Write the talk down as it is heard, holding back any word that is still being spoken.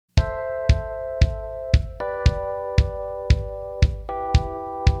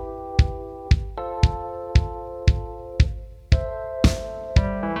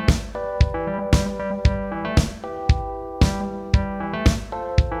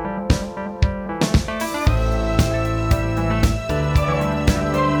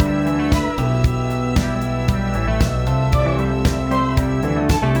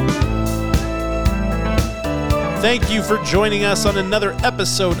Thank you for joining us on another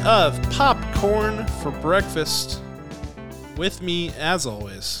episode of Popcorn for Breakfast. With me, as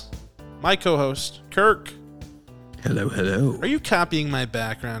always, my co-host, Kirk. Hello, hello. Are you copying my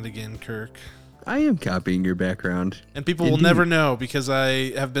background again, Kirk? I am copying your background. And people will never know because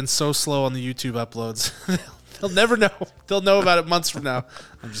I have been so slow on the YouTube uploads. They'll never know. They'll know about it months from now.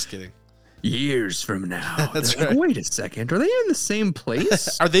 I'm just kidding. Years from now. That's right. right. Wait a second. Are they in the same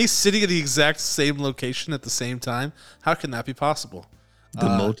place? Are they sitting at the exact same location at the same time? How can that be possible? The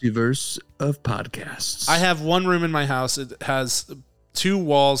multiverse of podcasts. I have one room in my house. It has two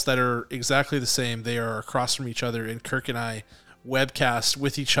walls that are exactly the same. They are across from each other, and Kirk and I webcast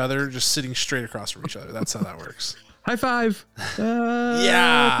with each other, just sitting straight across from each other. That's how that works. High five.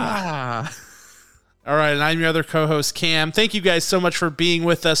 Yeah. All right, and I'm your other co-host, Cam. Thank you guys so much for being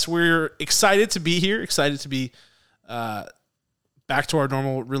with us. We're excited to be here, excited to be back to our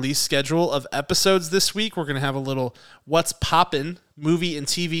normal release schedule of episodes this week. We're going to have a little What's Poppin' movie and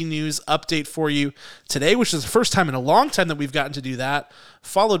TV news update for you today, which is the first time in a long time that we've gotten to do that,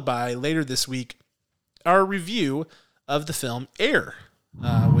 followed by, later this week, our review of the film Air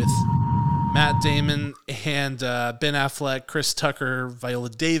with Matt Damon and Ben Affleck, Chris Tucker, Viola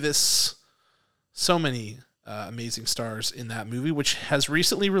Davis. So many amazing stars in that movie, which has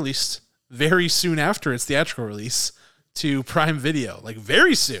recently released very soon after its theatrical release to Prime Video. Like,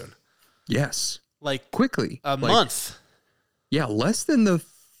 very soon. Yes. Like, quickly. A month. Yeah, less than the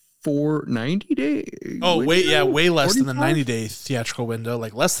 90 day. Oh, window? way less 45? than the 90-day theatrical window.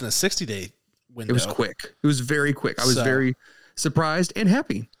 Like, less than a 60-day window. It was quick. It was very quick. I was very surprised and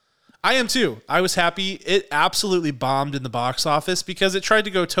happy. I am too. I was happy. It absolutely bombed in the box office because it tried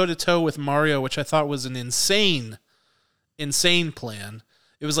to go toe-to-toe with Mario, which I thought was an insane plan.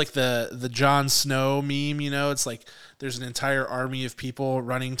 It was like the Jon Snow meme, you know? It's like there's an entire army of people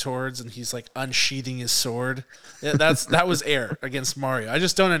running towards, and he's like unsheathing his sword. That was Air against Mario. I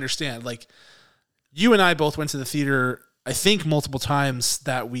just don't understand. Like, you and I both went to the theater, I think, multiple times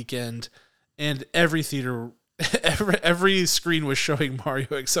that weekend, and every theater... Every screen was showing Mario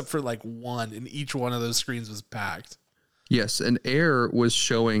except for like one, and each one of those screens was packed. Yes, and Air was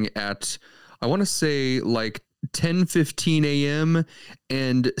showing at, I want to say, like 10:15 a.m.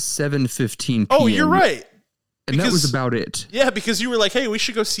 and 7:15 p.m. Oh, you're right. And that was about it. Yeah, because you were like, hey, we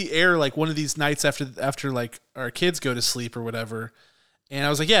should go see Air like one of these nights after like our kids go to sleep or whatever. And I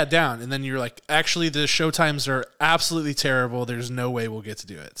was like, yeah, down. And then you were like, actually, the show times are absolutely terrible. There's no way we'll get to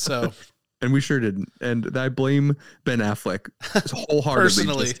do it. So... And we sure didn't. And I blame Ben Affleck wholeheartedly.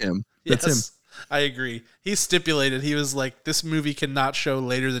 Personally, just him. Yes, That's him. I agree. He stipulated, he was like, this movie cannot show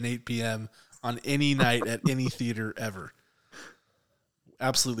later than 8 p.m. on any night at any theater ever.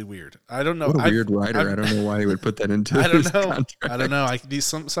 Absolutely weird. I don't know. What a weird writer. I don't know why he would put that into his contract. I don't know.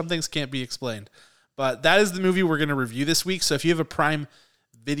 Some things can't be explained. But that is the movie we're going to review this week. So if you have a Prime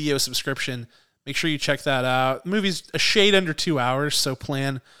Video subscription, make sure you check that out. The movie's a shade under 2 hours, so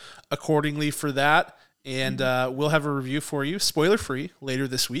plan accordingly for that, and we'll have a review for you, spoiler free, later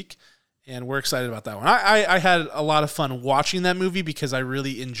this week, and we're excited about that one. I had a lot of fun watching that movie because I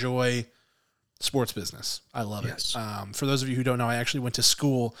really enjoy sports business. I love it. For those of you who don't know, I actually went to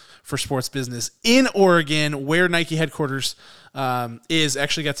school for sports business in Oregon, where Nike headquarters is.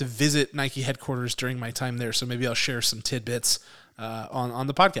 Actually got to visit Nike headquarters during my time there, so maybe I'll share some tidbits on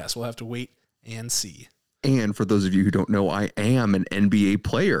the podcast. We'll have to wait and see. And for those of you who don't know, I am an NBA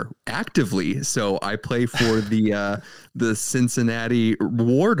player actively. So I play for the Cincinnati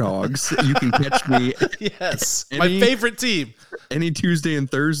War Dogs. You can catch me. Yes, my favorite team. Any Tuesday and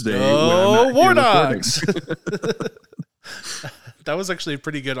Thursday. Oh, War Dogs. That was actually a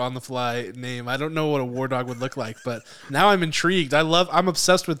pretty good on the fly name. I don't know what a War Dog would look like, but now I'm intrigued. I'm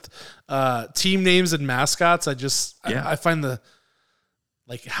obsessed with team names and mascots. I find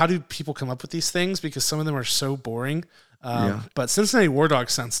like, how do people come up with these things? Because some of them are so boring. But Cincinnati War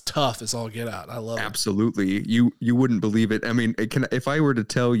Dogs sounds tough as all get out. I love it. Absolutely. You wouldn't believe it. I mean, if I were to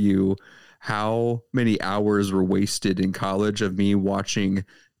tell you how many hours were wasted in college of me watching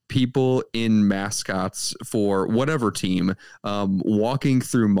people in mascots for whatever team, walking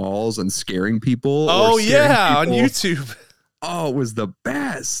through malls and scaring people. Oh, yeah, on YouTube. Oh, it was the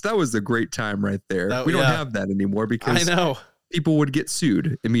best. That was a great time right there. We don't have that anymore because I know people would get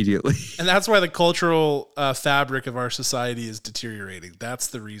sued immediately. And that's why the cultural fabric of our society is deteriorating. That's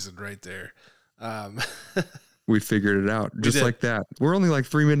the reason right there. We figured it out just like that. We're only like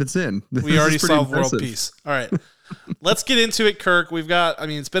 3 minutes in. We already solved world peace. All right. Let's get into it, Kirk.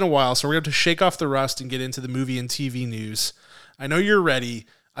 It's been a while, so we're going to have to shake off the rust and get into the movie and TV news. I know you're ready.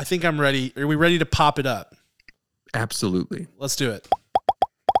 I think I'm ready. Are we ready to pop it up? Absolutely. Let's do it.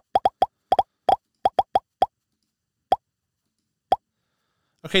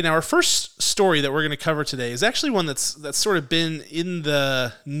 Okay, now our first story that we're going to cover today is actually one that's sort of been in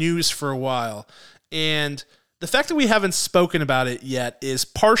the news for a while. And the fact that we haven't spoken about it yet is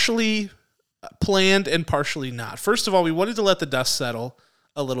partially planned and partially not. First of all, we wanted to let the dust settle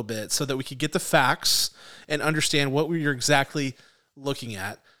a little bit so that we could get the facts and understand what we were exactly looking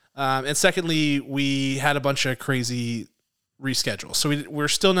at. And secondly, we had a bunch of crazy reschedules. So we're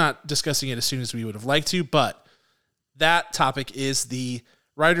still not discussing it as soon as we would have liked to, but that topic is the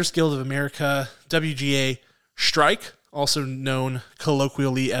Writers Guild of America, WGA strike, also known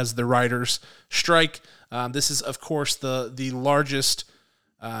colloquially as the Writers Strike. This is, of course, the largest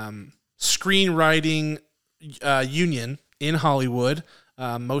screenwriting union in Hollywood.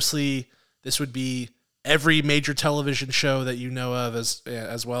 Mostly, this would be every major television show that you know of,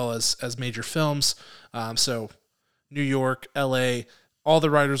 as well as major films. So New York, LA, all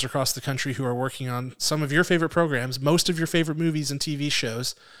the writers across the country who are working on some of your favorite programs, most of your favorite movies and TV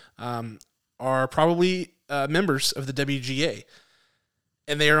shows, are probably members of the WGA,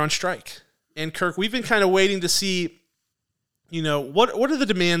 and they are on strike. And Kirk, we've been kind of waiting to see, what are the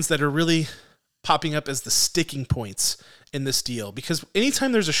demands that are really popping up as the sticking points in this deal? Because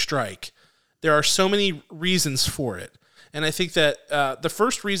anytime there's a strike, there are so many reasons for it. And I think that the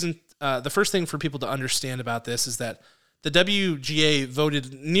first thing for people to understand about this is that the WGA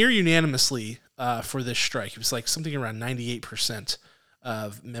voted near unanimously for this strike. It was like something around 98%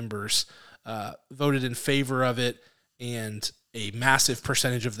 of members voted in favor of it, and a massive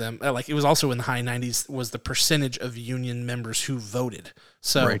percentage of them, like it was also in the high 90s, was the percentage of union members who voted.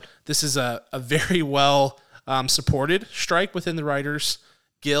 So right. This is a very well supported strike within the Writers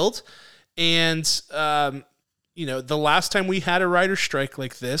Guild. And, the last time we had a writer's strike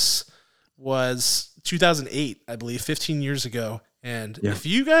like this was 2008, I believe, 15 years ago. And if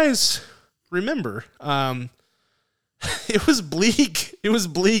you guys remember, it was bleak. It was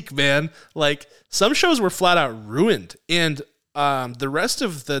bleak, man. Like, some shows were flat out ruined. And the rest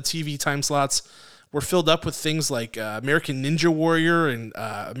of the TV time slots were filled up with things like American Ninja Warrior and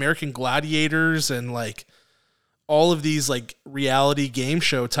American Gladiators and like all of these like reality game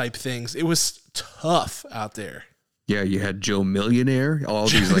show type things. It was tough out there. Yeah, you had Joe Millionaire, all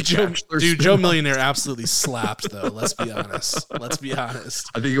these like Joe Millionaire absolutely slapped though. Let's be honest.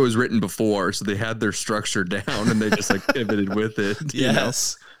 I think it was written before, so they had their structure down and they just like pivoted with it.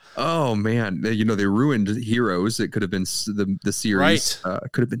 Yes. Oh man, they ruined Heroes. It could have been the series. Right.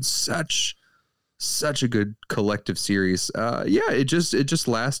 Could have been such a good collective series. It just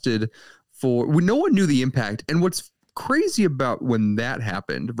lasted for no one knew the impact. And what's crazy about when that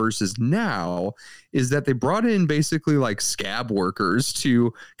happened versus now is that they brought in basically like scab workers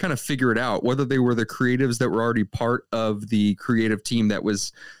to kind of figure it out, whether they were the creatives that were already part of the creative team that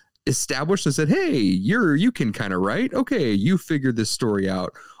was established and said, hey, you can kind of write. Okay, you figured this story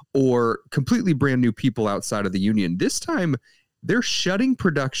out, or completely brand new people outside of the union. This time they're shutting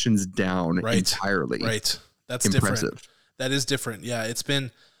productions down entirely. Right. That's impressive. Different. That is different. Yeah. It's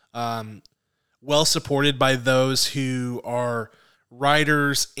been, well supported by those who are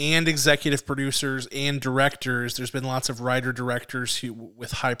writers and executive producers and directors. There's been lots of writer-directors who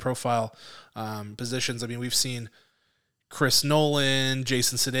with high-profile positions. I mean, we've seen Chris Nolan,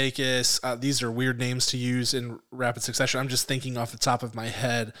 Jason Sudeikis. These are weird names to use in rapid succession. I'm just thinking off the top of my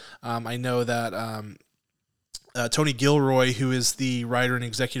head. I know that Tony Gilroy, who is the writer and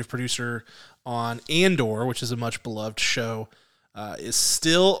executive producer on Andor, which is a much-beloved show, is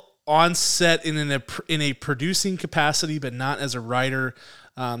still on set in a producing capacity, but not as a writer.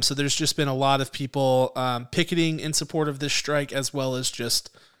 So there's just been a lot of people picketing in support of this strike, as well as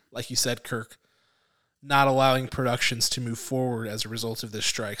just, like you said, Kirk, not allowing productions to move forward as a result of this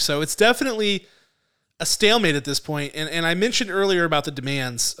strike. So it's definitely a stalemate at this point. And I mentioned earlier about the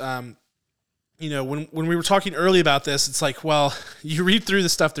demands. When we were talking early about this, it's like, well, you read through the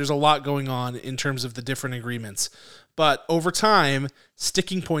stuff, there's a lot going on in terms of the different agreements. But over time,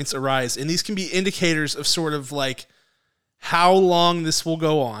 sticking points arise, and these can be indicators of sort of like how long this will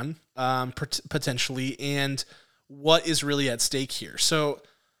go on, potentially, and what is really at stake here. So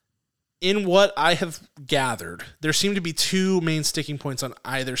in what I have gathered, there seem to be two main sticking points on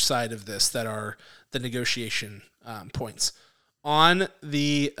either side of this that are the negotiation points. On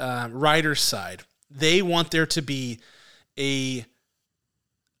the writer's side, they want there to be a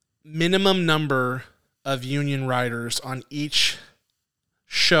minimum number of union writers on each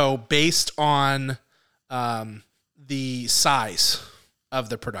show based on the size of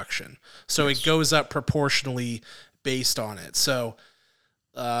the production. So it goes up proportionally based on it. So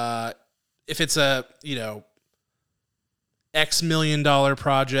if it's a, X $1 million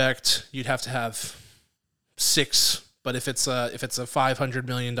project, you'd have to have 6 But if it's a $500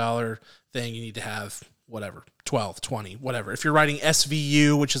 million thing, you need to have whatever, 12, 20, whatever. If you're writing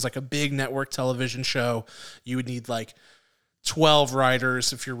SVU, which is like a big network television show, you would need like 12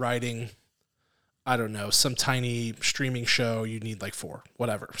 writers. If you're writing, I don't know, some tiny streaming show, you need like 4,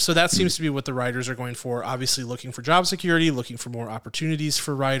 whatever. So that seems to be what the writers are going for. Obviously looking for job security, looking for more opportunities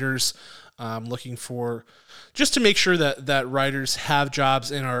for writers, looking for just to make sure that writers have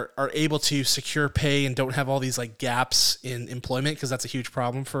jobs and are able to secure pay and don't have all these like gaps in employment, because that's a huge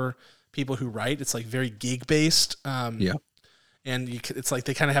problem for people who write. It's like very gig based. Yeah. And it's like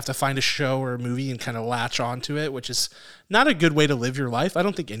they kind of have to find a show or a movie and kind of latch onto it, which is not a good way to live your life. I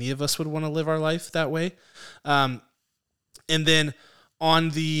don't think any of us would want to live our life that way. And then on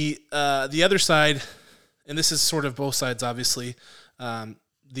the other side, and this is sort of both sides, obviously,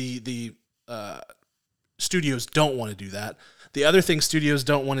 the studios don't want to do that. The other thing studios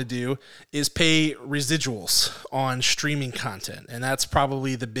don't want to do is pay residuals on streaming content. And that's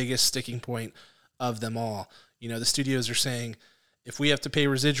probably the biggest sticking point of them all. You know, the studios are saying, if we have to pay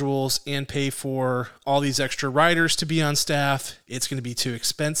residuals and pay for all these extra writers to be on staff, it's going to be too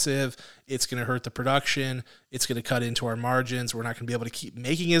expensive. It's going to hurt the production. It's going to cut into our margins. We're not going to be able to keep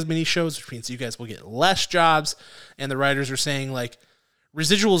making as many shows, which means you guys will get less jobs. And the writers are saying, like,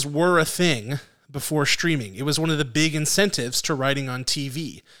 residuals were a thing before streaming. It was one of the big incentives to writing on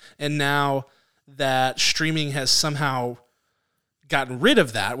TV. And now that streaming has somehow gotten rid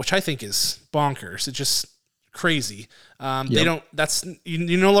of that, which I think is bonkers. It's just crazy. They don't, that's,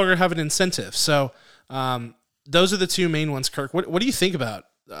 you no longer have an incentive. So, those are the two main ones. Kirk, what do you think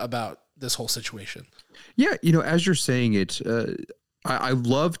about this whole situation? Yeah. You know, as you're saying it, I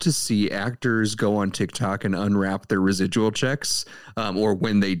love to see actors go on TikTok and unwrap their residual checks, or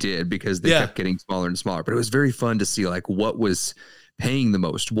when they did, because they kept getting smaller and smaller. But it was very fun to see like what was paying the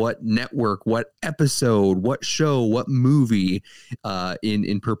most, what network, what episode, what show, what movie,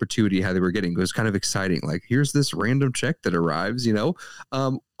 in perpetuity, how they were getting. It was kind of exciting. Like, here's this random check that arrives, you know.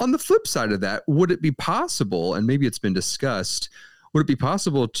 On the flip side of that, would it be possible, and maybe it's been discussed, would it be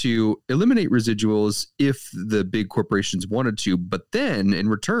possible to eliminate residuals if the big corporations wanted to, but then in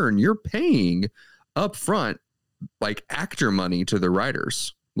return, you're paying upfront like actor money to the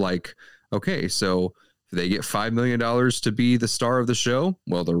writers? Like, okay, so they get $5 million to be the star of the show.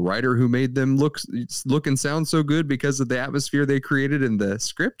 Well, the writer who made them look and sound so good because of the atmosphere they created in the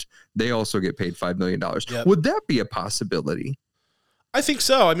script, they also get paid $5 million. Yep. Would that be a possibility? I think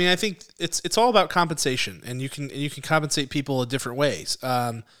so. I mean, I think it's all about compensation, and you can compensate people in different ways.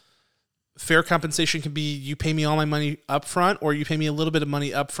 Fair compensation can be you pay me all my money up front, or you pay me a little bit of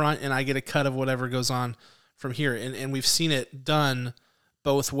money up front and I get a cut of whatever goes on from here. And we've seen it done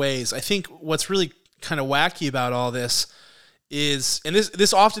both ways. I think what's really kind of wacky about all this is, and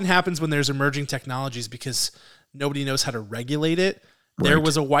this often happens when there's emerging technologies because nobody knows how to regulate it. Right. There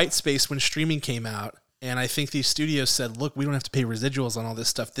was a white space when streaming came out. And I think these studios said, look, we don't have to pay residuals on all this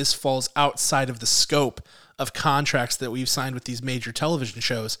stuff. This falls outside of the scope of contracts that we've signed with these major television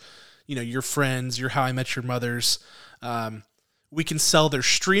shows. You know, your Friends, your How I Met Your Mothers. We can sell their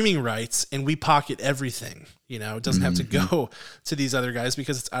streaming rights and we pocket everything. You know, it doesn't have to go to these other guys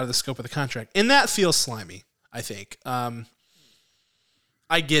because it's out of the scope of the contract. And that feels slimy, I think.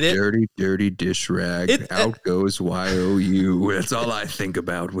 I get it. Dirty dish rag. Out goes YOU. That's all I think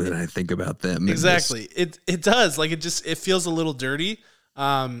about when I think about them. Exactly. It does. Like, it feels a little dirty.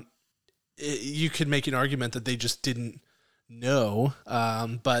 You could make an argument that they just didn't know.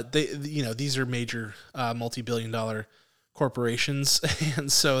 But these are major multi-billion-dollar corporations,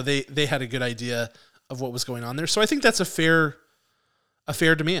 and so they had a good idea of what was going on there. So I think that's a fair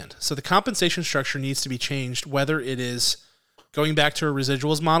demand. So the compensation structure needs to be changed, whether it is going back to a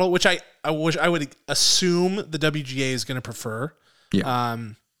residuals model, which I would assume the WGA is going to prefer. Yeah,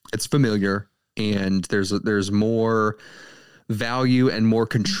 it's familiar, and there's more value and more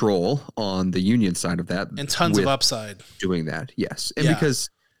control on the union side of that, and tons of upside doing that. Yes, and because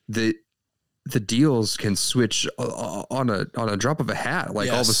the deals can switch on a drop of a hat. Like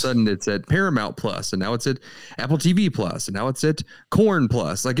all of a sudden it's at Paramount Plus, and now it's at Apple TV Plus, and now it's at Corn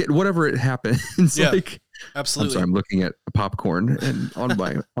Plus. Like whatever it happens. Yeah. Like, absolutely. I'm sorry, I'm looking at popcorn and on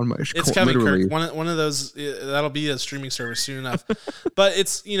my it's coming, literally. Kirk. One of those that'll be a streaming service soon enough. But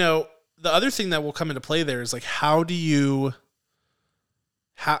it's, you know, the other thing that will come into play there is like, how back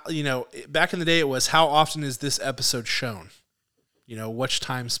in the day it was, how often is this episode shown? You know, which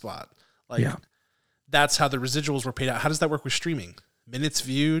time spot? Like, that's how the residuals were paid out. How does that work with streaming? Minutes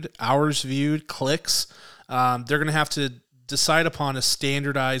viewed, hours viewed, clicks. They're going to have to decide upon a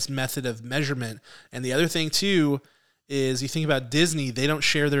standardized method of measurement. And the other thing too is, you think about Disney, they don't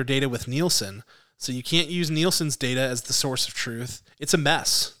share their data with Nielsen. So you can't use Nielsen's data as the source of truth. It's a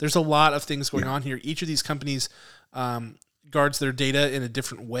mess. There's a lot of things going on here. Each of these companies guards their data in a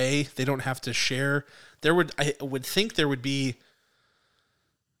different way. They don't have to share. I would think there would be,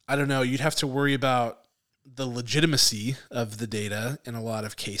 I don't know, you'd have to worry about the legitimacy of the data in a lot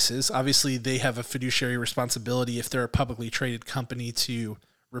of cases. Obviously, they have a fiduciary responsibility if they're a publicly traded company to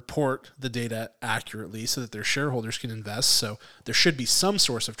report the data accurately so that their shareholders can invest. So there should be some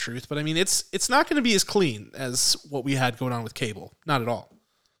source of truth, but I mean, it's not going to be as clean as what we had going on with cable. Not at all.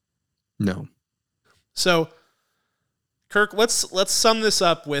 No. So Kirk, let's sum this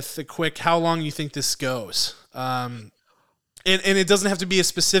up with a quick, how long you think this goes. And it doesn't have to be a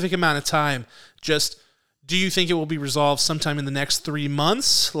specific amount of time. Just, do you think it will be resolved sometime in the next 3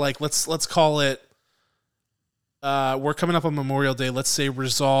 months? Like, let's call it, we're coming up on Memorial Day. Let's say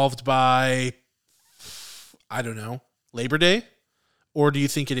resolved by, I don't know, Labor Day? Or do you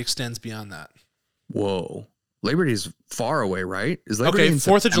think it extends beyond that? Whoa. Labor Day is far away, right? Is Labor Day in 4th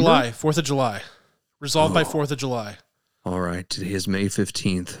of September? July. 4th of July. Resolved by 4th of July. All right. Today is May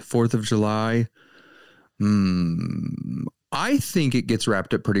 15th. 4th of July. I think it gets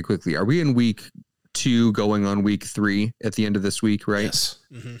wrapped up pretty quickly. Are we in week 2 going on week 3 at the end of this week, right? Yes.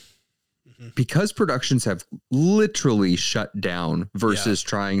 Mm-hmm. Because productions have literally shut down versus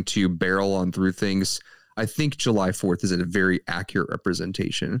trying to barrel on through things, I think July 4th is a very accurate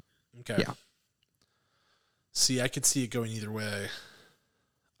representation. Okay. Yeah. See, I could see it going either way.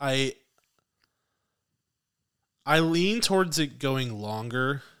 I lean towards it going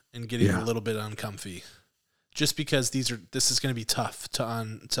longer and getting a little bit uncomfy, just because this is going to be tough to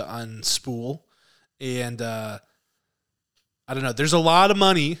unspool, and I don't know. There's a lot of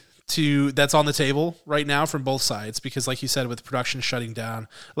money that's on the table right now from both sides, because like you said, with production shutting down,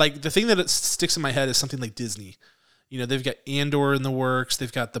 like the thing that sticks in my head is something like Disney. You know, they've got Andor in the works.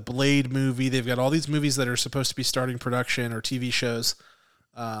 They've got the Blade movie. They've got all these movies that are supposed to be starting production, or TV shows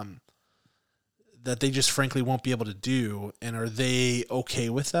that they just frankly won't be able to do. And are they okay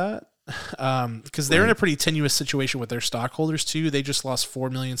with that? Because they're in a pretty tenuous situation with their stockholders too. They just lost 4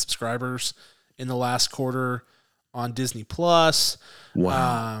 million subscribers in the last quarter on Disney Plus.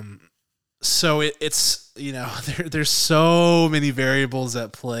 Wow. So it's, you know, there's so many variables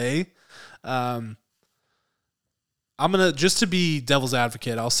at play. I'm going to, just to be devil's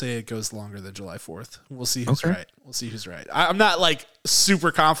advocate, I'll say it goes longer than July 4th. We'll see who's right. We'll see who's right. I'm not like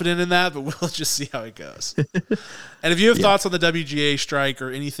super confident in that, but we'll just see how it goes. And if you have thoughts on the WGA strike or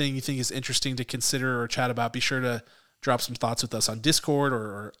anything you think is interesting to consider or chat about, be sure to drop some thoughts with us on Discord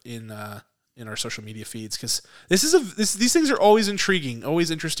or in our social media feeds, because these things are always intriguing, always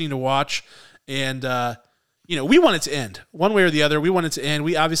interesting to watch. And, you know, we want it to end one way or the other. We want it to end.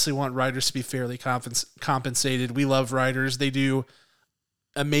 We obviously want writers to be fairly compensated. We love writers. They do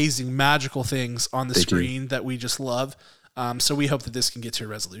amazing, magical things on the screen that we just love. So we hope that this can get to a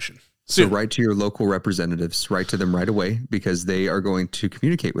resolution soon. So write to your local representatives, write to them right away, because they are going to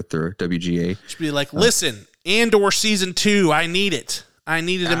communicate with their WGA. Just be like, listen, Andor season 2, I need it. I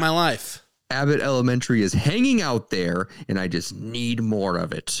need it in my life. Abbott Elementary is hanging out there, and I just need more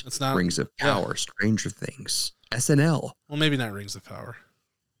of it. It's not Rings of Power, Stranger Things, SNL. Well, maybe not Rings of Power.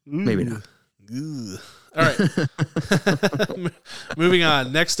 Maybe not. Ooh. All right. Moving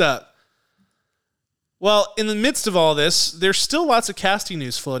on. Next up. Well, in the midst of all this, there's still lots of casting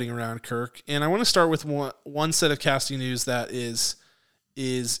news floating around, Kirk, and I want to start with one set of casting news that is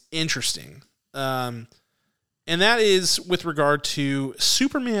interesting. And that is with regard to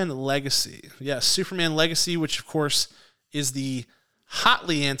Superman Legacy. Yes, Superman Legacy, which of course is the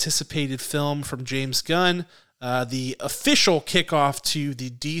hotly anticipated film from James Gunn, the official kickoff to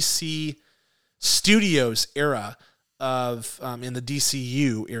the DC Studios era in the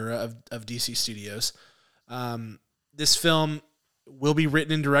DCU era of DC Studios. This film will be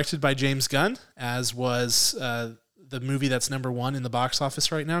written and directed by James Gunn, as was the movie that's number 1 in the box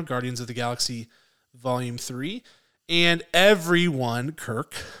office right now, Guardians of the Galaxy Volume 3, and everyone,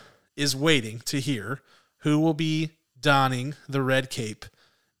 Kirk, is waiting to hear who will be donning the red cape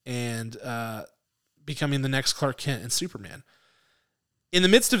and becoming the next Clark Kent and Superman. In the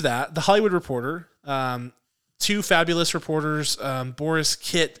midst of that, The Hollywood Reporter, 2 fabulous reporters, Boris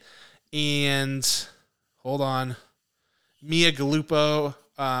Kitt and, Mia Gallupo,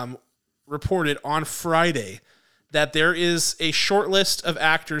 reported on Friday that there is a short list of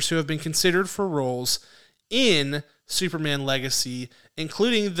actors who have been considered for roles in Superman Legacy,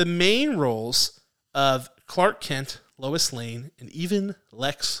 including the main roles of Clark Kent, Lois Lane, and even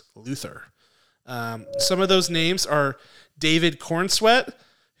Lex Luthor. Some of those names are David Cornsweet,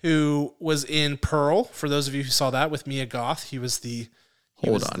 who was in Pearl, for those of you who saw that with Mia Goth. He was the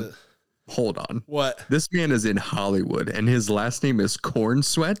Hold on. What? This man is in Hollywood, and his last name is Corn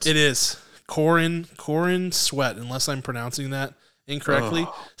Sweat. It is Corin Sweat, unless I'm pronouncing that incorrectly.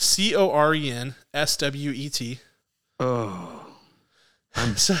 CORENSWET. Oh.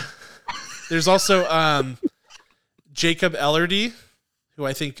 So, there's also Jacob Elordi, who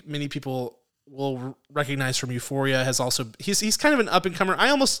I think many people will recognize from Euphoria. He's kind of an up and comer. I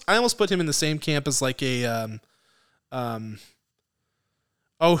almost put him in the same camp as like a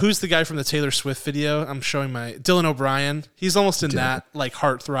who's the guy from the Taylor Swift video? I'm showing Dylan O'Brien. He's almost in that like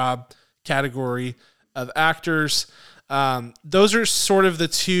heartthrob category of actors. Those are sort of the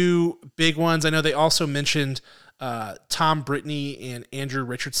two big ones. I know they also mentioned Tom Brittney and Andrew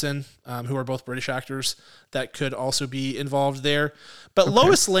Richardson, who are both British actors that could also be involved there. But okay.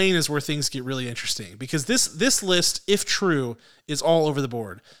 Lois Lane is where things get really interesting because this list, if true, is all over the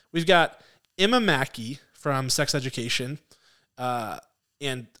board. We've got Emma Mackey from Sex Education,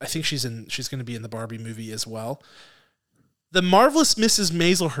 and I think she's going to be in the Barbie movie as well. The marvelous Mrs.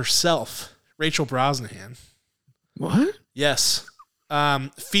 Maisel herself, Rachel Brosnahan. What? Yes.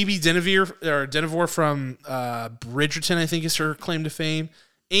 Phoebe Denevor from Bridgerton, I think is her claim to fame,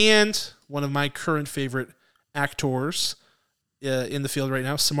 and one of my current favorite actors in the field right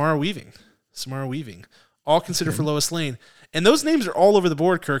now, Samara Weaving, all considered for Lois Lane. And those names are all over the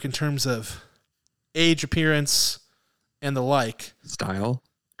board, Kirk, in terms of age, appearance, and the like. Style,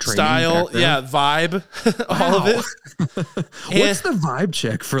 yeah, vibe, all of it. What's the vibe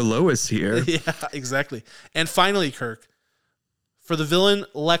check for Lois here? Yeah, exactly. And finally, Kirk, for the villain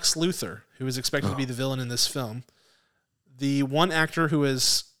Lex Luthor, who is expected to be the villain in this film, the one actor who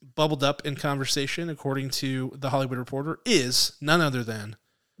has bubbled up in conversation, according to The Hollywood Reporter, is none other than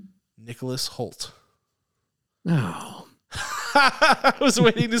Nicholas Hoult. Oh. I was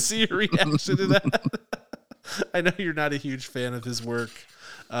waiting to see your reaction to that. I know you're not a huge fan of his work.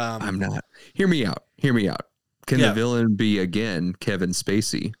 I'm not. Hear me out. Can the villain be, again, Kevin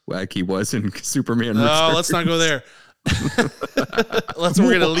Spacey, like he was in Superman Returns? Oh, let's not go there. We're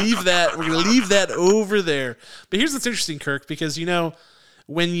gonna leave that over there. But here's what's interesting, Kirk, because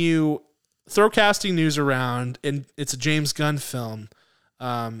when you throw casting news around and it's a James Gunn film,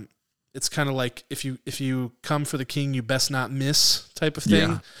 it's kind of like if you come for the king, you best not miss type of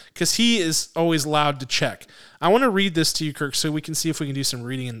thing, because he is always allowed to check. I want to read this to you, Kirk, so we can see if we can do some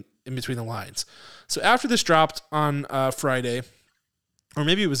reading in between the lines. So after this dropped on Friday, or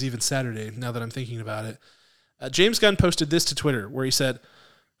maybe it was even Saturday, now that I'm thinking about it, James Gunn posted this to Twitter where he said,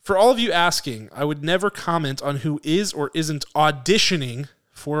 "For all of you asking, I would never comment on who is or isn't auditioning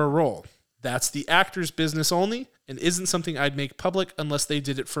for a role. That's the actor's business only and isn't something I'd make public unless they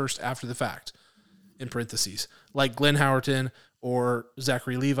did it first after the fact." In parentheses, like Glenn Howerton or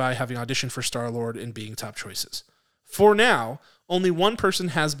Zachary Levi having auditioned for Star-Lord and being top choices. For now, only one person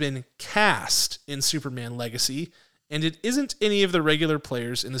has been cast in Superman Legacy, and it isn't any of the regular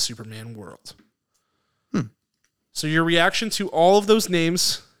players in the Superman world. So your reaction to all of those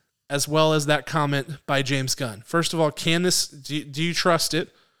names, as well as that comment by James Gunn. First of all, do you trust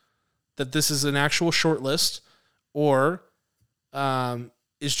it that this is an actual short list, or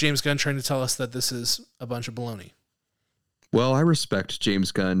is James Gunn trying to tell us that this is a bunch of baloney? Well, I respect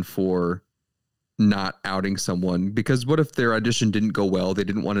James Gunn for not outing someone, because what if their audition didn't go well? They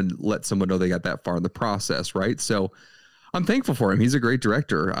didn't want to let someone know they got that far in the process, right? So I'm thankful for him. He's a great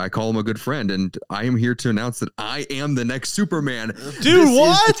director. I call him a good friend, and I am here to announce that I am the next Superman. Dude,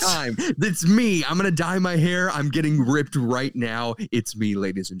 what? Is the time. It's me. I'm going to dye my hair. I'm getting ripped right now. It's me,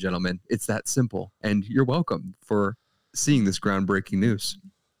 ladies and gentlemen. It's that simple. And you're welcome for seeing this groundbreaking news.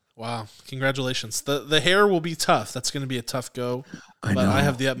 Wow. Congratulations. The hair will be tough. That's going to be a tough go, but I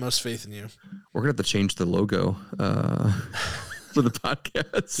have the utmost faith in you. We're going to have to change the logo for the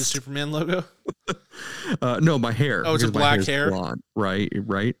podcast. The Superman logo? No, my hair. Oh, it's a black hair? Blonde. Right.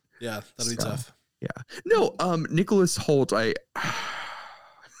 Yeah, that'll be tough. Yeah. No, Nicholas Hoult,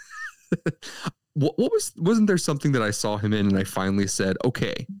 wasn't there something that I saw him in and I finally said,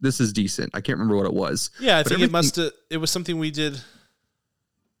 okay, this is decent. I can't remember what it was. Yeah, I think it was something we did.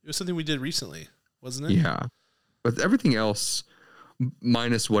 It was something we did recently, wasn't it? Yeah. But everything else,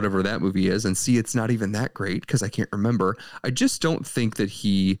 minus whatever that movie is, and see, it's not even that great because I can't remember. I just don't think that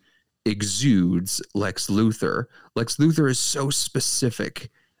he exudes Lex Luthor. Lex Luthor is so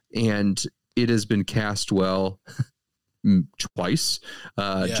specific, and it has been cast well twice.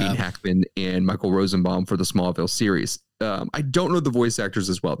 Gene Hackman and Michael Rosenbaum for the Smallville series. I don't know the voice actors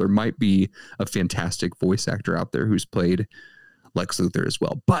as well. There might be a fantastic voice actor out there who's played Lex Luthor as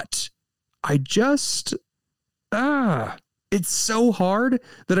well. But I just, it's so hard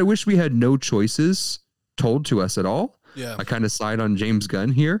that I wish we had no choices told to us at all. Yeah. I kind of side on James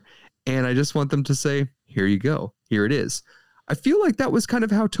Gunn here. And I just want them to say, here you go. Here it is. I feel like that was kind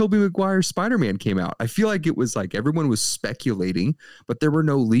of how Tobey Maguire's Spider-Man came out. I feel like it was like everyone was speculating, but there were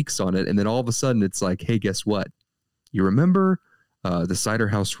no leaks on it. And then all of a sudden it's like, hey, guess what? You remember the Cider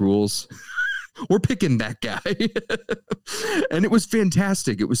House Rules? We're picking that guy. And it was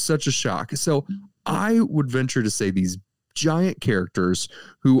fantastic. It was such a shock. So I would venture to say these giant characters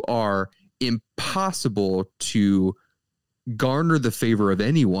who are impossible to garner the favor of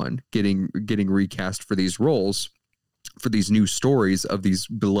anyone getting recast for these roles, for these new stories of these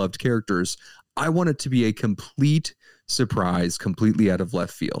beloved characters. I want it to be a complete surprise, completely out of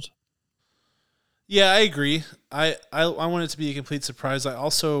left field. Yeah, I agree. I want it to be a complete surprise. I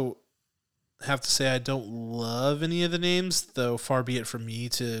also have to say I don't love any of the names, though far be it from me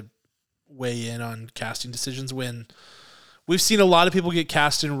to weigh in on casting decisions when we've seen a lot of people get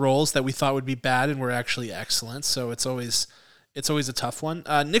cast in roles that we thought would be bad and were actually excellent. So it's always a tough one.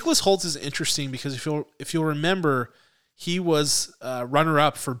 Nicholas Hoult is interesting because if you'll remember, he was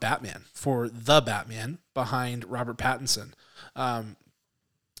runner-up for Batman, for the Batman, behind Robert Pattinson.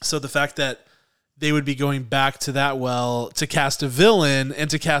 So the fact that they would be going back to that well to cast a villain and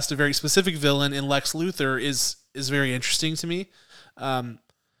to cast a very specific villain in Lex Luthor is very interesting to me.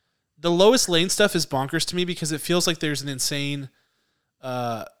 The Lois Lane stuff is bonkers to me because it feels like there's an insane,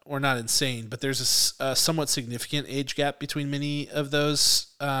 or not insane, but there's a somewhat significant age gap between many of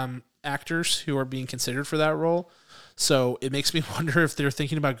those actors who are being considered for that role. So it makes me wonder if they're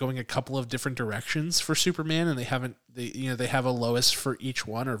thinking about going a couple of different directions for Superman, and they have a Lois for each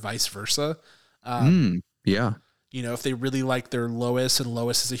one, or vice versa. Yeah. If they really like their Lois, and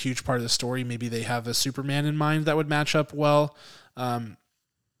Lois is a huge part of the story, maybe they have a Superman in mind that would match up well.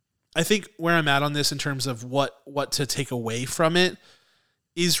 I think where I'm at on this in terms of what to take away from it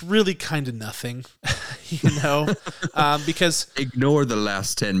is really kind of nothing, because ignore the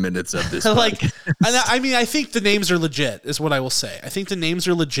last 10 minutes of this. I think the names are legit is what I will say. I think the names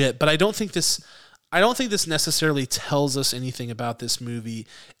are legit, but I don't think this necessarily tells us anything about this movie.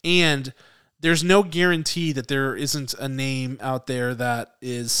 And there's no guarantee that there isn't a name out there that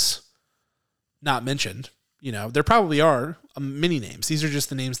is not mentioned. There probably are many names. These are just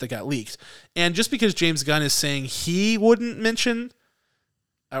the names that got leaked. And just because James Gunn is saying he wouldn't mention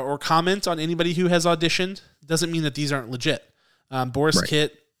or comment on anybody who has auditioned doesn't mean that these aren't legit. Boris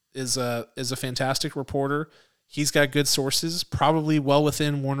Kitt is a fantastic reporter. He's got good sources, probably well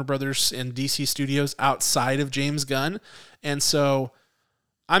within Warner Brothers and DC Studios outside of James Gunn. And so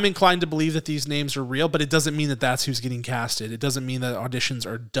I'm inclined to believe that these names are real, but it doesn't mean that that's who's getting casted. It doesn't mean that auditions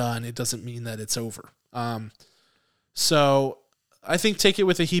are done. It doesn't mean that it's over. So I think take it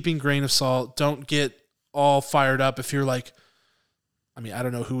with a heaping grain of salt. Don't get all fired up if you're like, I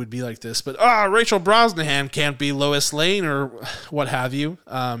don't know who would be like this, but Rachel Brosnahan can't be Lois Lane or what have you.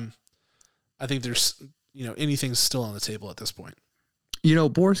 I think there's, anything's still on the table at this point.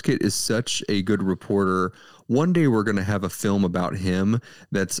 Boris Kitt is such a good reporter. One day we're going to have a film about him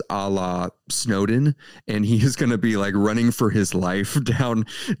that's a la Snowden, and he is going to be like running for his life down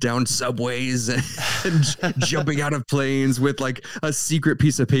subways and jumping out of planes with like a secret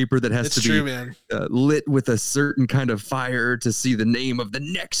piece of paper that has be lit with a certain kind of fire to see the name of the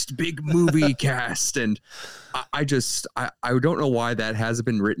next big movie cast. And I don't know why that hasn't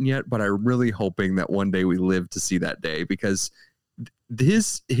been written yet, but I'm really hoping that one day we live to see that day, because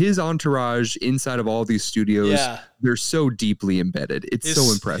his entourage inside of all these studios, they're so deeply embedded. It's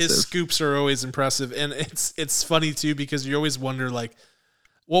so impressive. His scoops are always impressive. And it's funny too, because you always wonder, like,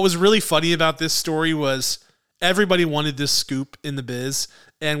 what was really funny about this story was everybody wanted this scoop in the biz.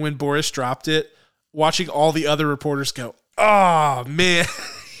 And when Boris dropped it, watching all the other reporters go, oh man,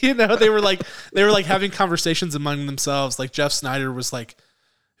 they were like having conversations among themselves. Like Jeff Snyder was like,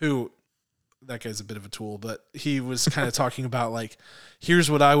 that guy's a bit of a tool, but he was kind of talking about like, here's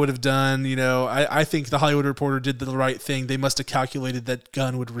what I would have done. I think the Hollywood Reporter did the right thing. They must have calculated that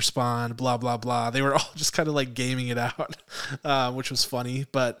Gunn would respond, blah, blah, blah. They were all just kind of like gaming it out, which was funny.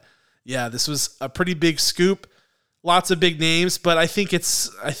 But yeah, this was a pretty big scoop, lots of big names, but I think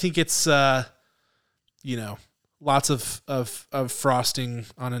it's lots of frosting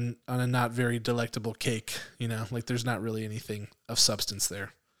on a not very delectable cake, like there's not really anything of substance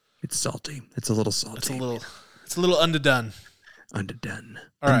there. It's salty. It's a little salty. It's a little underdone. Underdone.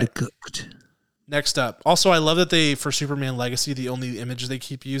 All right. Undercooked. Next up. Also, I love that for Superman Legacy, the only image they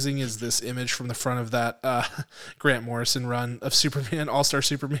keep using is this image from the front of that Grant Morrison run of Superman, All-Star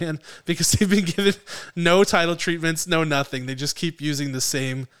Superman, because they've been given no title treatments, no nothing. They just keep using the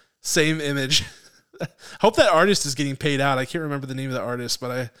same image. Hope that artist is getting paid out. I can't remember the name of the artist,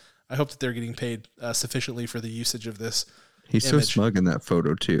 but I hope that they're getting paid sufficiently for the usage of this. He's so smug in that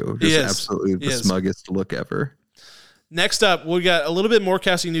photo too. He Just is. absolutely the smuggest look ever. Next up, we got a little bit more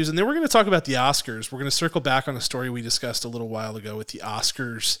casting news, and then we're going to talk about the Oscars. We're going to circle back on a story we discussed a little while ago with the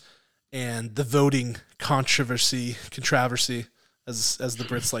Oscars and the voting controversy, as the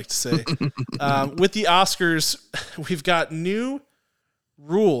Brits like to say. With the Oscars, we've got new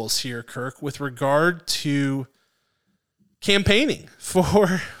rules here, Kirk, with regard to campaigning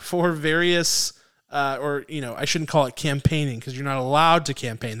for various. I shouldn't call it campaigning because you're not allowed to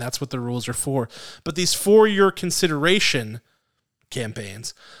campaign. That's what the rules are for. But these for your consideration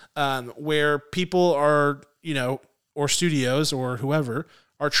campaigns, where people are, or studios or whoever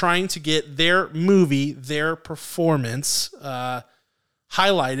are trying to get their movie, their performance,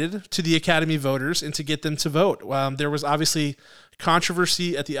 highlighted to the Academy voters and to get them to vote. There was obviously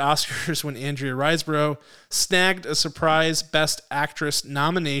controversy at the Oscars when Andrea Riseborough snagged a surprise Best Actress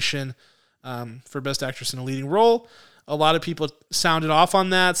nomination for Best Actress in a Leading Role. A lot of people sounded off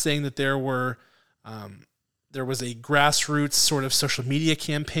on that, saying that there was a grassroots sort of social media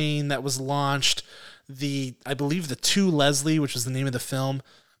campaign that was launched. I believe the To Leslie, which is the name of the film,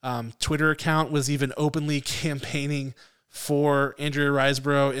 Twitter account was even openly campaigning for Andrea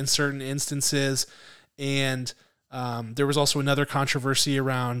Riseborough in certain instances. And there was also another controversy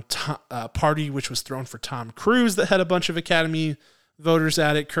around party, which was thrown for Tom Cruise that had a bunch of Academy voters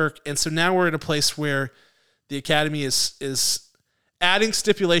at it, Kirk. And so now we're at a place where the Academy is adding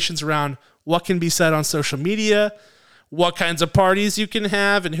stipulations around what can be said on social media, what kinds of parties you can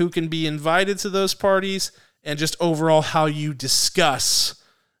have and who can be invited to those parties, and just overall how you discuss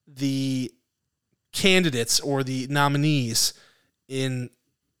the candidates or the nominees in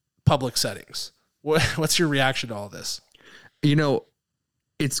public settings. What's your reaction to all this?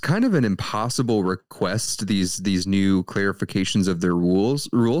 It's kind of an impossible request, these new clarifications of their rules.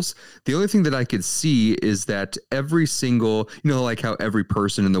 The only thing that I could see is that every single, like how every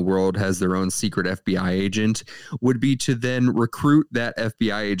person in the world has their own secret FBI agent, would be to then recruit that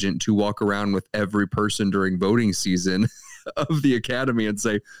FBI agent to walk around with every person during voting season of the Academy and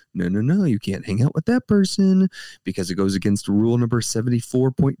say, no, you can't hang out with that person because it goes against rule number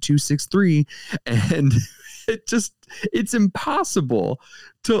 74.263. And it's impossible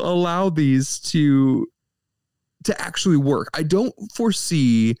to allow these to actually work. I don't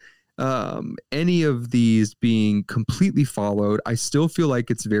foresee any of these being completely followed. I still feel like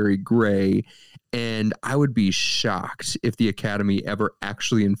it's very gray, and I would be shocked if the Academy ever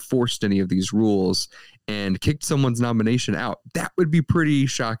actually enforced any of these rules and kicked someone's nomination out. That would be pretty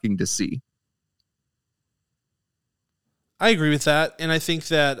shocking to see. I agree with that, and I think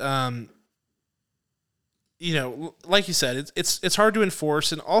that like you said, it's hard to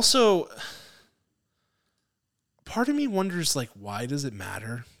enforce, and also part of me wonders, like, why does it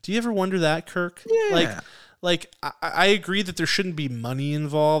matter? Do you ever wonder that, Kirk? Yeah. Like I agree that there shouldn't be money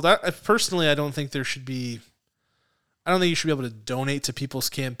involved. Personally, I don't think there should be. I don't think you should be able to donate to people's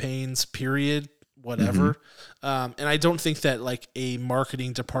campaigns, period, whatever. Mm-hmm. And I don't think that like a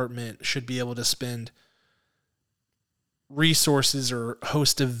marketing department should be able to spend resources or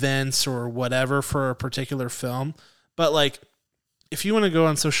host events or whatever for a particular film. But like, if you want to go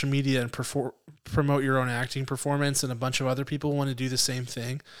on social media and promote your own acting performance and a bunch of other people want to do the same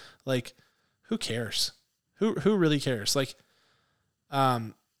thing, like, who cares? Who really cares? Like, I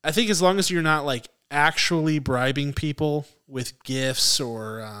think as long as you're not like actually bribing people with gifts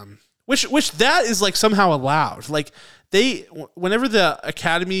or, which that is like somehow allowed. Like whenever the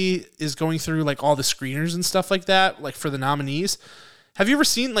Academy is going through like all the screeners and stuff like that, like for the nominees, have you ever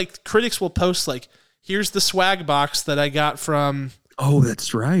seen like critics will post like, here's the swag box that I got from. Oh,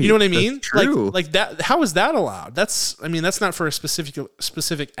 that's right. You know what I mean? That's true. Like that. How is that allowed? That's not for a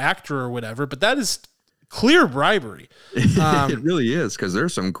specific actor or whatever, but that is clear bribery. It really is, because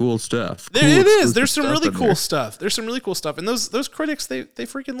there's some cool stuff. There's some really cool stuff. There's some really cool stuff, and those critics they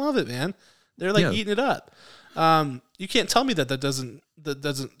freaking love it, man. They're like eating it up. You can't tell me that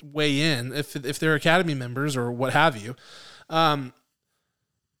doesn't weigh in if they're Academy members or what have you.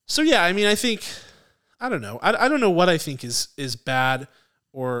 So yeah, I mean, I think I don't know. I don't know what I think is bad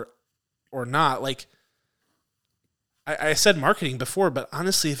or not. Like I said marketing before, but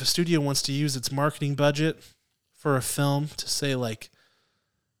honestly, if a studio wants to use its marketing budget for a film to say like,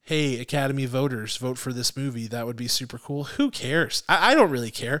 hey, Academy voters, vote for this movie, that would be super cool. Who cares? I don't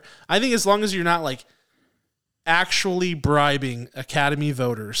really care. I think as long as you're not like actually bribing Academy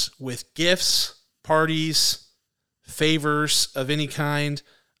voters with gifts, parties, favors of any kind,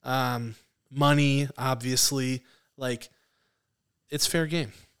 money, obviously, like, it's fair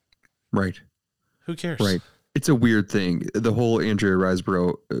game. Right. Who cares? Right. It's a weird thing. The whole Andrea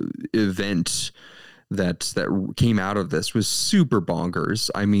Riseborough event that came out of this was super bonkers.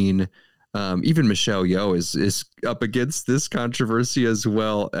 I mean, even Michelle Yeoh is up against this controversy as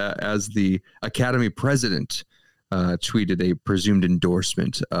well, as the Academy president tweeted a presumed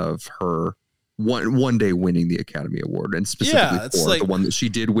endorsement of her one day winning the Academy Award, and specifically for the one that she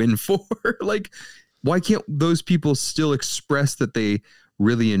did win for. Like, why can't those people still express that they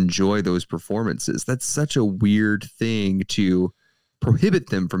really enjoy those performances? That's such a weird thing to prohibit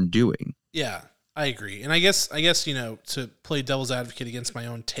them from doing. Yeah, I agree. And I guess, to play devil's advocate against my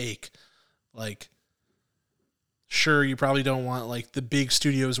own take, like, sure, you probably don't want like the big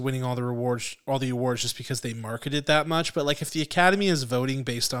studios winning all the awards just because they market it that much. But like, if the Academy is voting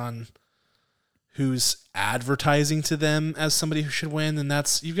based on who's advertising to them as somebody who should win, then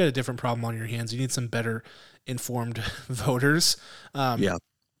you've got a different problem on your hands. You need some better informed voters. Yeah.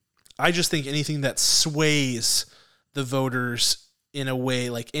 I just think anything that sways the voters in a way,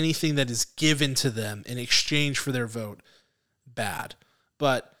 like anything that is given to them in exchange for their vote, bad.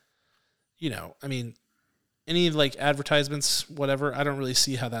 But, I mean, any like advertisements, whatever, I don't really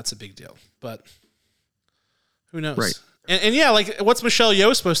see how that's a big deal, but who knows? Right. And yeah, like, what's Michelle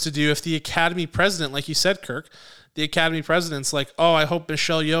Yeoh supposed to do if the Academy president, like you said, Kirk, the Academy president's like, oh, I hope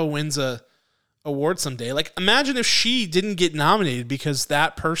Michelle Yeoh wins a award someday. Like, imagine if she didn't get nominated because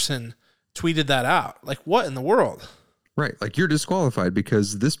that person tweeted that out. Like, what in the world? Right. Like, you're disqualified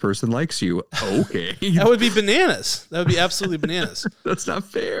because this person likes you. Okay. That would be bananas. That would be absolutely bananas. That's not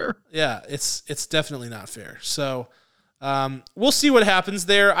fair. Yeah, it's definitely not fair. So we'll see what happens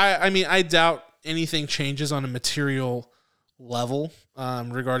there. I mean, I doubt anything changes on a material level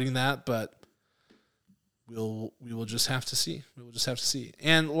regarding that, but we will just have to see. We will just have to see.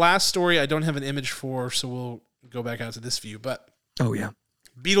 And last story, I don't have an image for, so we'll go back out to this view. But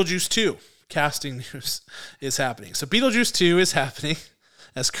Beetlejuice 2 casting news is happening. So Beetlejuice 2 is happening,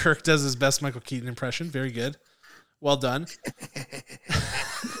 as Kirk does his best Michael Keaton impression. Very good. Well done.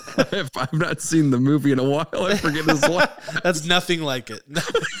 If I've not seen the movie in a while, I forget his laugh. That's nothing like it.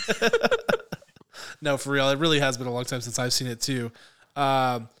 No, for real. It really has been a long time since I've seen it too.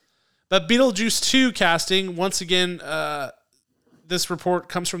 But Beetlejuice 2 casting, once again, this report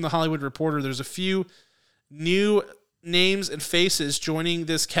comes from the Hollywood Reporter. There's a few new names and faces joining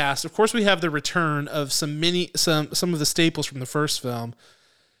this cast. Of course, we have the return of some of the staples from the first film,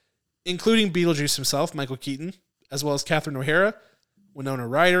 including Beetlejuice himself, Michael Keaton, as well as Catherine O'Hara, Winona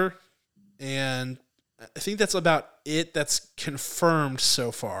Ryder, and I think that's about it that's confirmed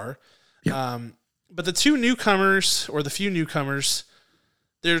so far. Yeah. But the few newcomers,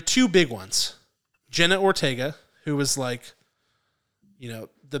 there are two big ones. Jenna Ortega, who was like,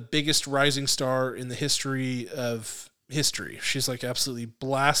 the biggest rising star in the history of history. She's like absolutely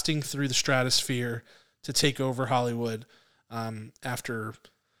blasting through the stratosphere to take over Hollywood after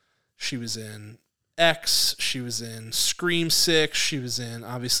she was in X, she was in Scream 6, she was in,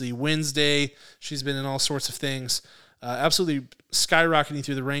 obviously, Wednesday. She's been in all sorts of things. Absolutely skyrocketing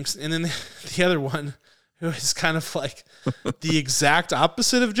through the ranks. And then the other one, who is kind of like the exact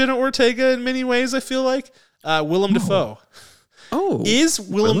opposite of Jenna Ortega in many ways, I feel like, Willem Dafoe. Oh, is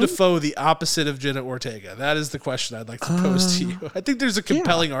Willem Dafoe the opposite of Jenna Ortega? That is the question I'd like to pose to you. I think there's a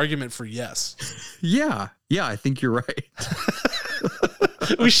compelling argument for yes. Yeah, I think you're right.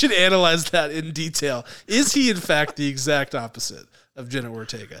 We should analyze that in detail. Is he, in fact, the exact opposite of Jenna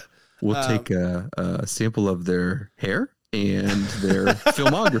Ortega? We'll take a sample of their hair and their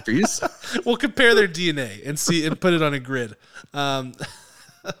filmographies. We'll compare their DNA and put it on a grid. Oh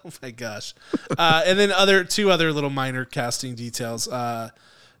my gosh. And then two other little minor casting details.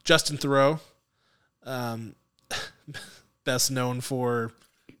 Justin Theroux, best known for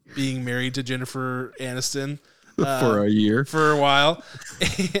being married to Jennifer Aniston. For a year. For a while.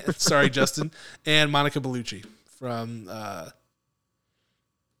 Sorry, Justin. And Monica Bellucci from...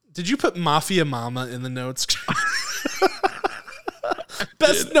 did you put Mafia Mama in the notes?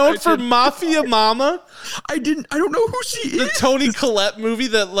 Best known for Mafia Mama? I don't know who she is. The Toni Collette movie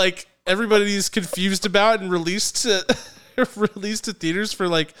that like everybody's confused about and released to theaters for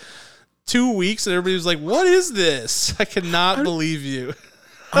like 2 weeks, and everybody was like, "What is this? I cannot believe you."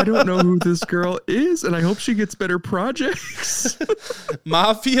 I don't know who this girl is, and I hope she gets better projects.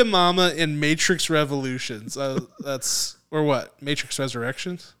 Mafia Mama and Matrix Revolutions. Or what? Matrix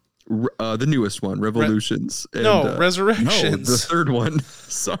Resurrections? The newest one, Revolutions. Resurrections. No, the third one.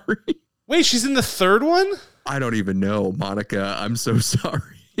 Sorry. Wait, she's in the third one? I don't even know, Monica. I'm so sorry.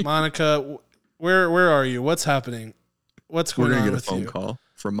 Monica, where are you? What's happening? What's going on with you? We're going to get a phone call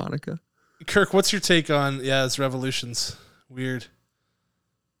from Monica. Kirk, what's your take on, it's Revolutions. Weird.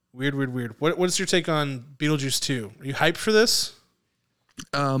 What is your take on Beetlejuice 2? Are you hyped for this?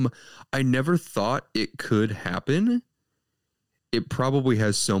 I never thought it could happen. It probably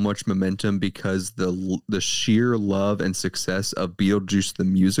has so much momentum because the sheer love and success of Beetlejuice the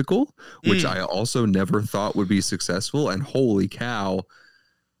musical, which I also never thought would be successful. And holy cow,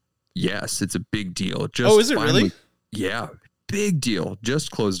 yes, it's a big deal. Just is it really? Yeah, big deal.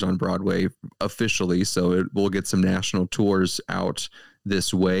 Just closed on Broadway officially, so we'll get some national tours out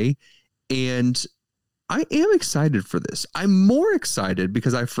this way. And I am excited for this. I'm more excited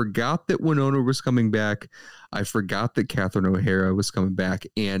because I forgot that Winona was coming back. I forgot that Catherine O'Hara was coming back,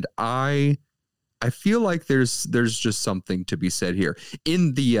 and I feel like there's just something to be said here.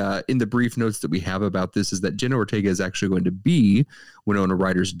 In the brief notes that we have about this is that Jenna Ortega is actually going to be Winona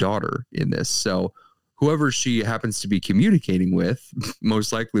Ryder's daughter in this. So whoever she happens to be communicating with,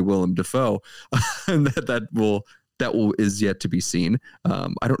 most likely Willem Dafoe, and that will is yet to be seen.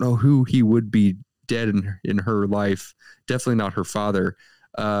 I don't know who he would be dead in her life, definitely not her father,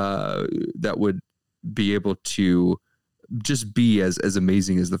 that would be able to just be as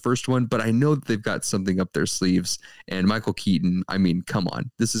amazing as the first one. But I know that they've got something up their sleeves. And Michael Keaton, I mean, come on,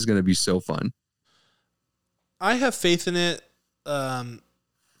 this is going to be so fun. I have faith in it,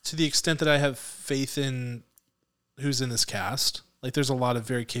 to the extent that I have faith in who's in this cast. Like, there's a lot of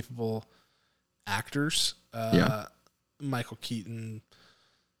very capable actors. Michael Keaton,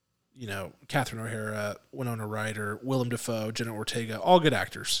 Catherine O'Hara, Winona Ryder, Willem Dafoe, Jenna Ortega, all good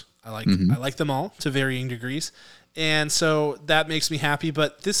actors. I like them all to varying degrees. And so that makes me happy.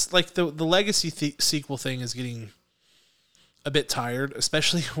 But this, like the legacy sequel thing is getting a bit tired,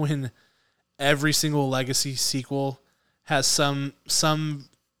 especially when every single legacy sequel has some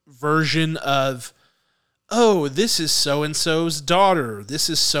version of, oh, this is so-and-so's daughter.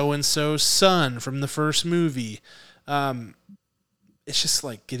 This is so-and-so's son from the first movie. It's just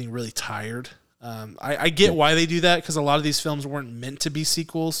like getting really tired. I get why they do that, because a lot of these films weren't meant to be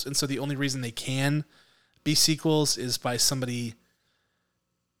sequels, and so the only reason they can be sequels is by somebody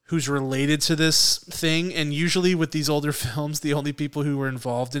who's related to this thing. And usually with these older films, the only people who were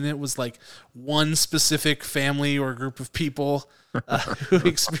involved in it was like one specific family or group of people who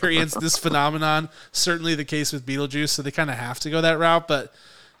experienced this phenomenon. Certainly the case with Beetlejuice, so they kind of have to go that route. But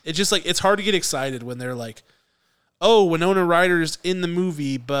it's just like, it's hard to get excited when they're like, oh, Winona Ryder's in the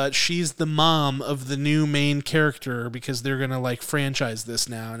movie, but she's the mom of the new main character because they're going to like franchise this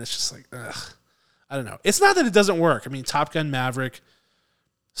now. And it's just like, ugh, I don't know. It's not that it doesn't work. I mean, Top Gun Maverick,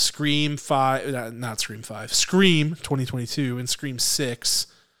 Scream 5, not Scream 5, Scream 2022 and Scream 6.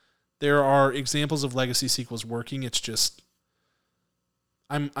 There are examples of legacy sequels working. It's just,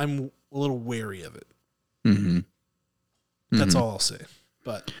 I'm a little wary of it. Mm-hmm. That's all I'll say.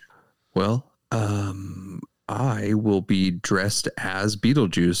 But, well, I will be dressed as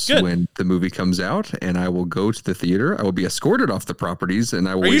Beetlejuice Good. when the movie comes out, and I will go to the theater. I will be escorted off the properties, and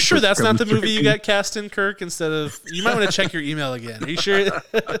I will. Are you sure that's not the movie you got cast in, Kirk? Instead of, you might want to check your email again. Are you sure?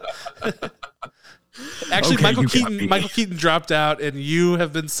 Actually, okay, Michael Keaton dropped out, and you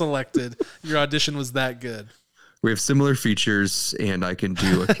have been selected. Your audition was that good. We have similar features, and I can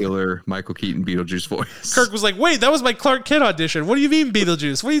do a killer Michael Keaton Beetlejuice voice. Kirk was like, wait, that was my Clark Kent audition. What do you mean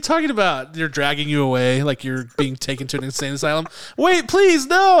Beetlejuice? What are you talking about? They're dragging you away like you're being taken to an insane asylum. Wait, please,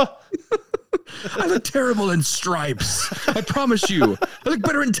 no. I look terrible in stripes. I promise you. I look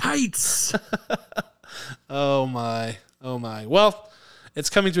better in tights. Oh, my. Well, it's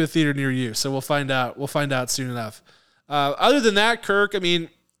coming to a theater near you, so we'll find out. We'll find out soon enough. Other than that, Kirk, I mean,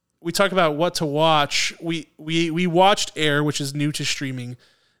 we talk about what to watch. We watched Air, which is new to streaming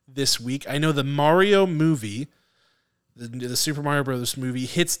this week. I know the Mario movie, the Super Mario Brothers movie,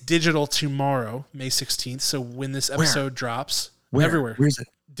 hits digital tomorrow, May 16th. So when this episode drops, everywhere. Where is it?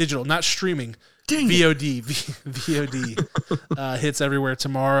 Digital, not streaming. Dang VOD. VOD hits everywhere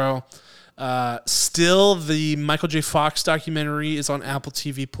tomorrow. Still, the Michael J. Fox documentary is on Apple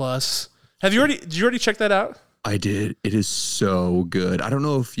TV Plus. Did you already check that out? I did. It is so good. I don't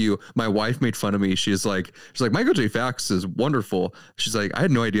know if my wife made fun of me. She's like, Michael J. Fox is wonderful. She's like, I had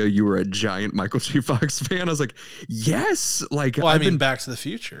no idea you were a giant Michael J. Fox fan. I was like, yes. Like, well, I've been Back to the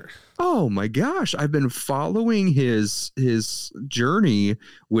Future. Oh my gosh. I've been following his journey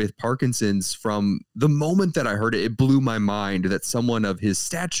with Parkinson's from the moment that I heard it. It blew my mind that someone of his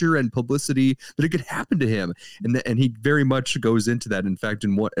stature and publicity, that it could happen to him. And he very much goes into that. In fact,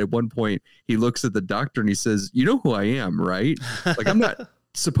 at one point he looks at the doctor and he says, you know who I am, right? Like, I'm not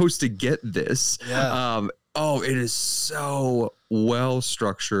supposed to get this. Yeah. It is so well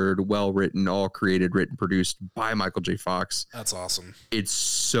structured, well written, all created, written, produced by Michael J. Fox. That's awesome. It's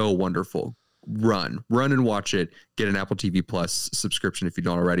so wonderful. run and watch it. Get an Apple TV Plus subscription if you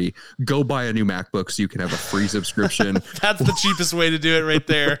don't already. Go buy a new MacBook so you can have a free subscription. That's the cheapest way to do it right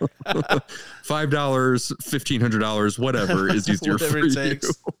there. $5, $1,500, whatever is easier Whatever for it takes.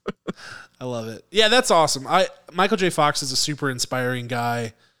 you. I love it. Yeah, that's awesome. Michael J. Fox is a super inspiring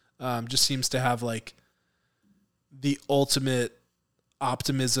guy. Just seems to have like the ultimate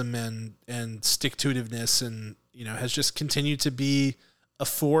optimism and stick-to-itiveness, and has just continued to be a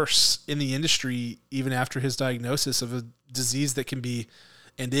force in the industry even after his diagnosis of a disease that can be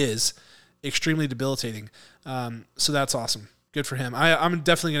and is extremely debilitating. So that's awesome. Good for him. I'm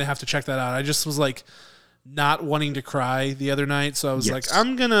definitely going to have to check that out. I just was like not wanting to cry the other night, so I was like,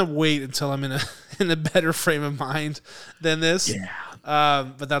 I'm going to wait until I'm in a better frame of mind than this. Yeah.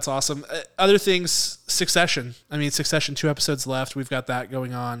 But that's awesome. Other things, Succession. 2 episodes left. We've got that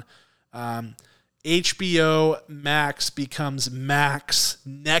going on. HBO Max becomes Max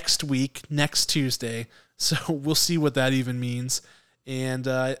next week, next Tuesday. So we'll see what that even means. And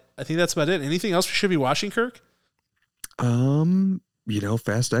I think that's about it. Anything else we should be watching, Kirk?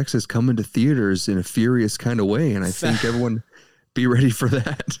 Fast X is coming to theaters in a furious kind of way, and I think everyone be ready for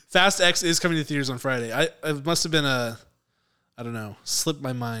that. Fast X is coming to theaters on Friday. It must have been slipped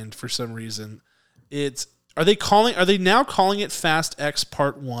my mind for some reason. Are they now calling it Fast X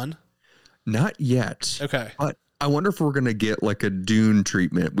Part 1? Not yet. Okay. But I wonder if we're going to get like a Dune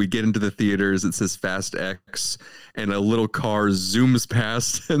treatment. We get into the theaters, it says Fast X, and a little car zooms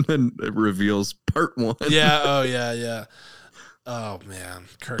past, and then it reveals Part 1. Yeah. Oh, yeah. Oh, man.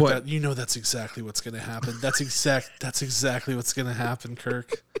 Kirk, that's exactly what's going to happen. That's exactly what's going to happen,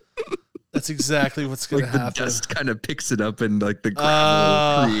 Kirk. That's exactly what's going to happen. The dust kind of picks it up, and like the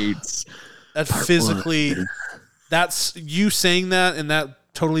gravel creates that physically. That's you saying that, and that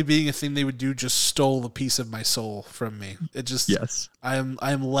totally being a thing they would do just stole a piece of my soul from me. It just, yes, I am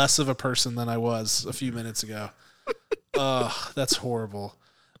less of a person than I was a few minutes ago. That's horrible.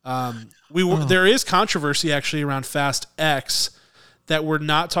 There is controversy actually around Fast X that we're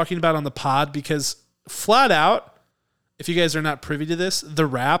not talking about on the pod, because flat out, if you guys are not privy to this, The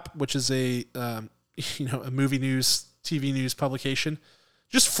Wrap, which is a movie news, TV news publication,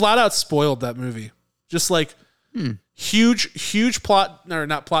 just flat out spoiled that movie. Just like huge plot, or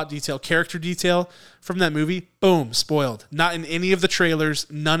not plot detail, character detail from that movie. Boom, spoiled. Not in any of the trailers,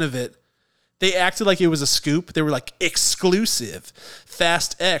 none of it. They acted like it was a scoop. They were like, exclusive.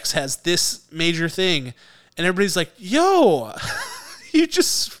 Fast X has this major thing. And everybody's like, yo, you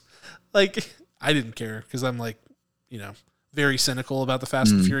just, like, I didn't care because I'm like, very cynical about the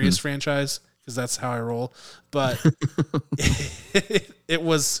Fast and Furious franchise, because that's how I roll. But it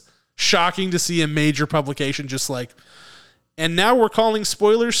was shocking to see a major publication just like, and now we're calling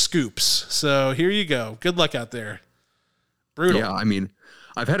spoilers scoops. So here you go. Good luck out there. Brutal. Yeah,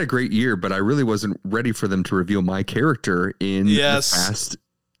 I've had a great year, but I really wasn't ready for them to reveal my character in the Fast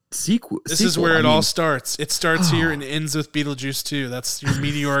sequel. This is where it all starts. It starts here and ends with Beetlejuice 2. That's your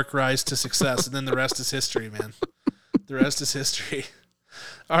meteoric rise to success, and then the rest is history, man. The rest is history.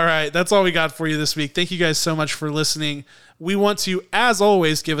 All right, that's all we got for you this week. Thank you guys so much for listening. We want to, as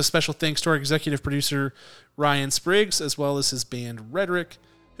always, give a special thanks to our executive producer, Ryan Spriggs, as well as his band, Rhetoric,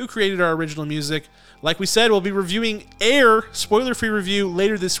 who created our original music. Like we said, we'll be reviewing Air, spoiler-free review,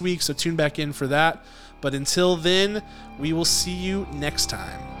 later this week, so tune back in for that. But until then, we will see you next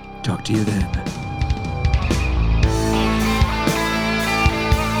time. Talk to you then.